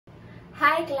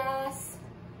Hi class!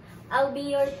 I'll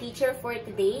be your teacher for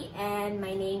today and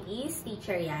my name is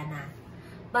Teacher Yana.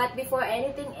 But before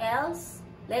anything else,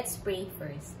 let's pray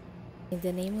first. In the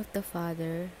name of the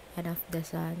Father, and of the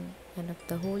Son, and of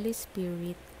the Holy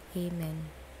Spirit.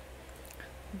 Amen.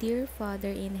 Dear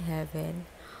Father in heaven,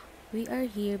 we are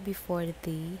here before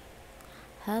Thee.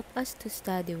 Help us to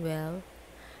study well.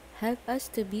 Help us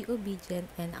to be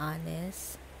obedient and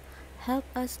honest. Help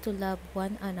us to love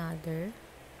one another.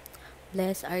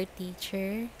 Bless our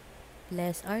teacher.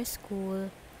 Bless our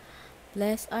school.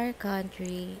 Bless our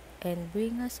country, and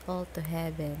bring us all to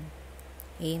heaven.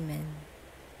 Amen.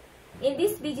 In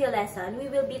this video lesson,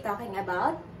 we will be talking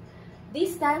about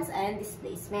distance and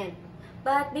displacement.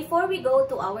 But before we go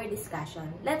to our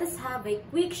discussion, let us have a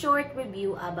quick short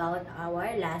review about our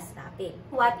last topic.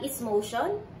 What is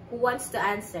motion? Who wants to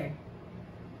answer?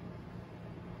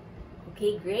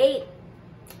 Okay, great.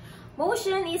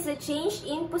 Motion is a change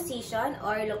in position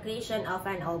or location of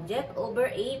an object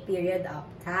over a period of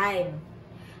time.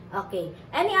 Okay,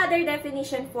 any other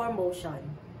definition for motion?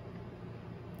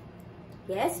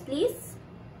 Yes, please?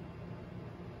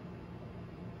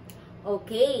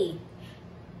 Okay.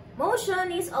 Motion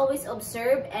is always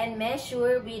observed and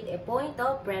measured with a point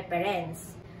of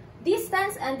reference.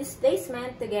 Distance and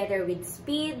displacement together with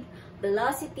speed,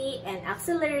 velocity, and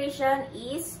acceleration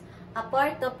is a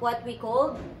part of what we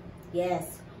call,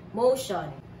 yes, motion.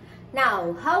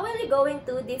 Now, how are we going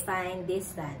to define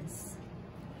distance?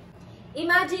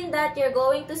 Imagine that you're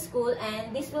going to school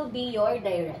and this will be your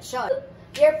direction.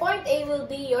 Your point A will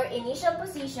be your initial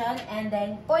position and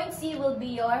then point C will be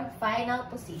your final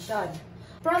position.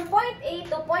 From point A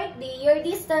to point B, your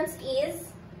distance is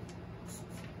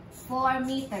 4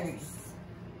 meters.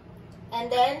 And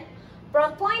then,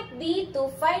 from point B to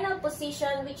final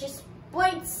position, which is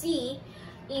point C,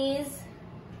 is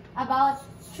about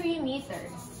 3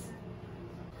 meters.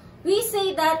 We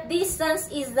say that distance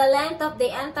is the length of the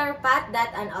entire path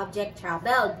that an object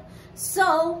traveled.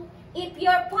 So, if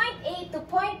your point A to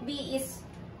point B is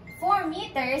 4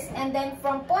 meters, and then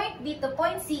from point B to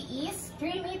point C is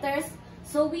 3 meters,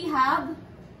 so we have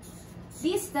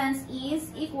distance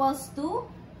is equals to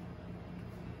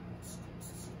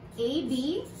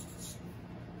AB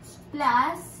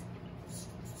plus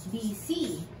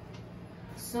BC.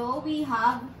 So we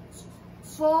have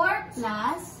 4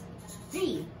 plus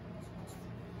 3.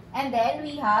 And then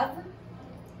we have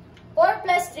 4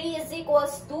 plus 3 is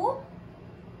equals to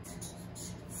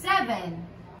 7.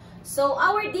 So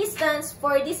our distance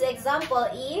for this example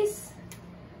is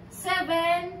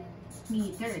 7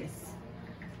 meters.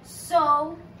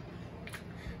 So,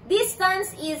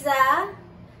 distance is a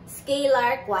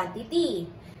scalar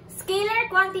quantity. Scalar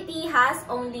quantity has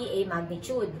only a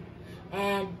magnitude.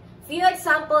 And few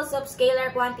examples of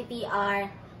scalar quantity are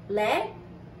length,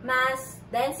 mass,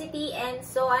 density, and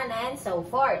so on and so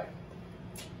forth.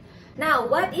 Now,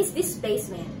 what is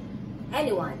displacement?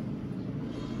 Anyone?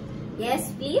 Yes,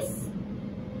 please?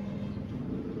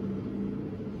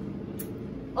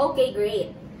 Okay,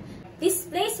 great.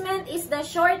 Displacement is the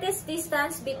shortest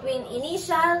distance between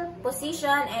initial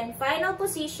position and final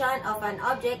position of an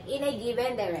object in a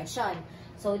given direction.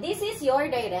 So this is your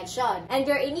direction. And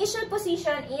your initial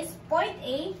position is point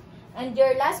A and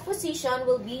your last position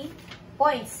will be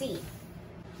point C.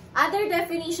 Other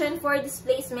definition for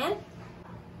displacement?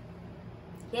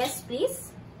 Yes, please?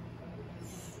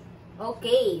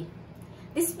 Okay.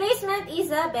 Displacement is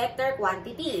a vector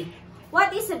quantity.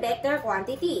 What is a vector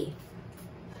quantity?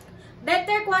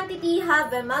 Vector quantity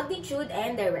have a magnitude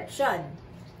and direction.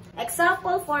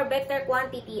 Example for vector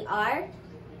quantity are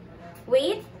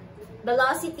weight,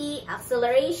 velocity,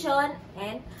 acceleration,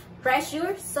 and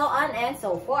pressure, so on and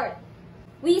so forth.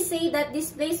 We say that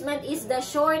displacement is the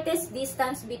shortest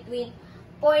distance between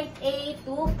point A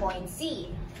to point C.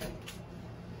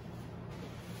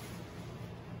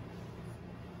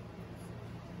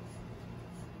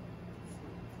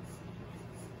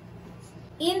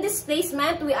 In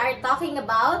displacement, we are talking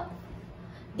about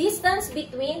distance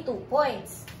between 2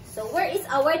 points. So, where is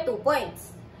our 2 points?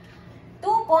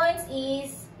 2 points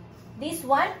is this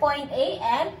one, point A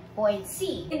and point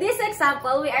C. In this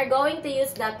example, we are going to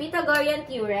use the Pythagorean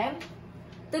theorem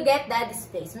to get the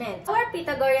displacement. Our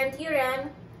Pythagorean theorem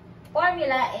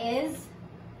formula is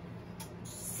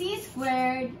C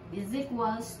squared is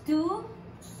equals to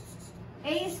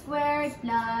A squared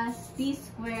plus B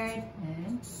squared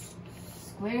and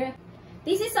square.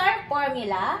 This is our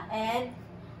formula and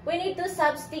we need to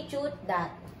substitute that.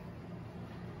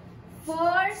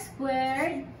 4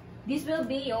 squared, this will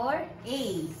be your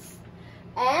A.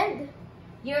 And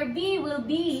your B will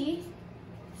be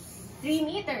 3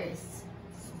 meters.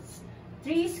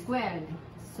 3 squared.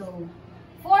 So,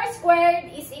 4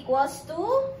 squared is equals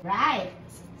to, right,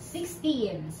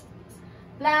 16.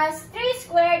 Plus 3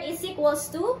 squared is equals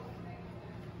to,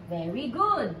 very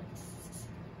good,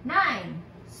 9.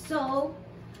 So,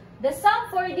 the sum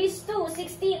for these two,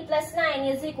 16 plus 9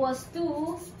 is equals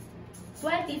to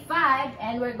 25.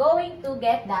 And we're going to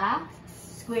get the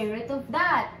square root of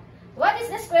that. What is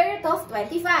the square root of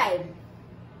 25?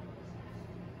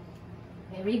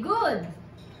 Very good.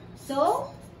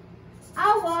 So,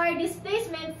 our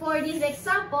displacement for this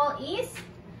example is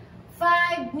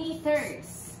 5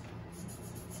 meters.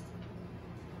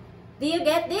 Do you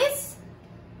get this?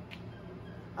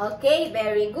 Okay,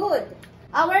 very good.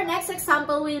 Our next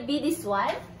example will be this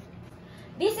one.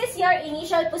 This is your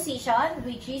initial position,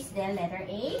 which is the letter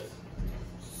A.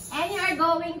 And you are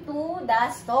going to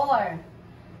the store,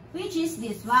 which is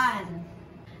this one.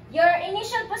 Your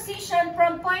initial position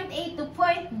from point A to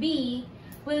point B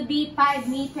will be 5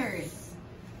 meters.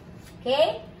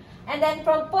 Okay? And then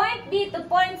from point B to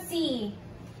point C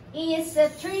is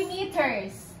 3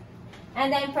 meters.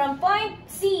 And then from point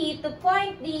C to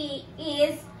point D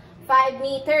is 5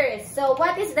 meters. So,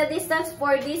 what is the distance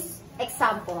for this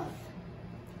example?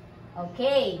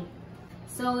 Okay.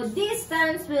 So,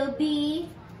 distance will be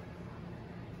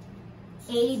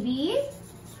AB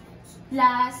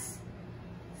plus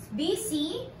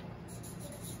BC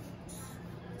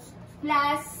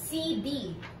plus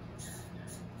CD.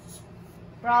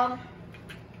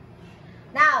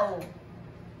 Now,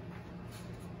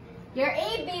 your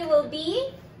AB will be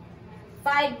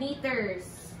 5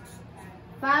 meters.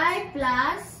 5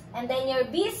 plus, and then your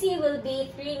BC will be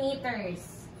 3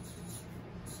 meters.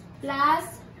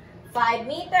 Plus 5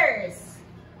 meters.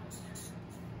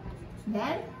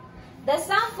 Then, the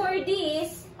sum for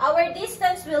this, our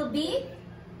distance will be,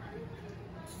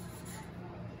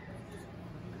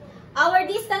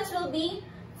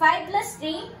 5 plus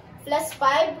 3 plus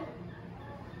 5.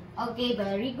 Okay,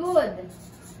 very good.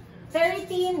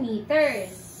 13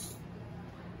 meters.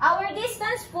 Our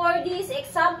distance for this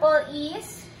example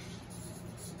is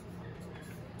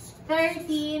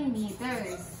 13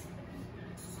 meters.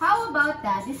 How about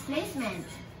the displacement?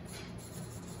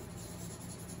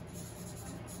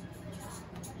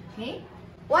 Okay.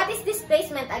 What is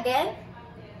displacement again?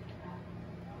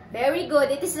 Very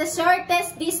good. It is the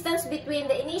shortest distance between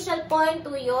the initial point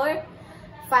to your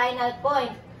final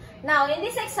point. Now, in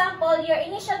this example, your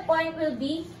initial point will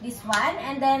be this one,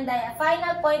 and then the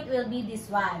final point will be this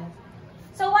one.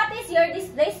 So, what is your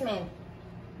displacement?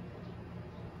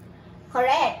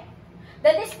 Correct.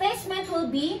 The displacement will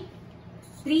be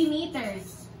 3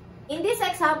 meters. In this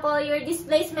example, your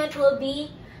displacement will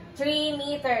be 3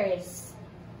 meters.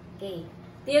 Okay.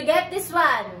 Do you get this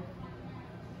one?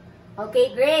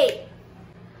 Okay, great.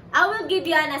 I will give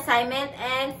you an assignment,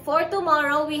 and for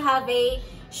tomorrow, we have a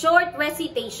short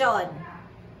recitation.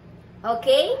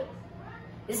 Okay?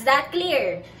 Is that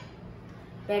clear?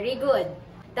 Very good.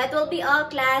 That will be all,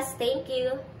 class. Thank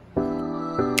you.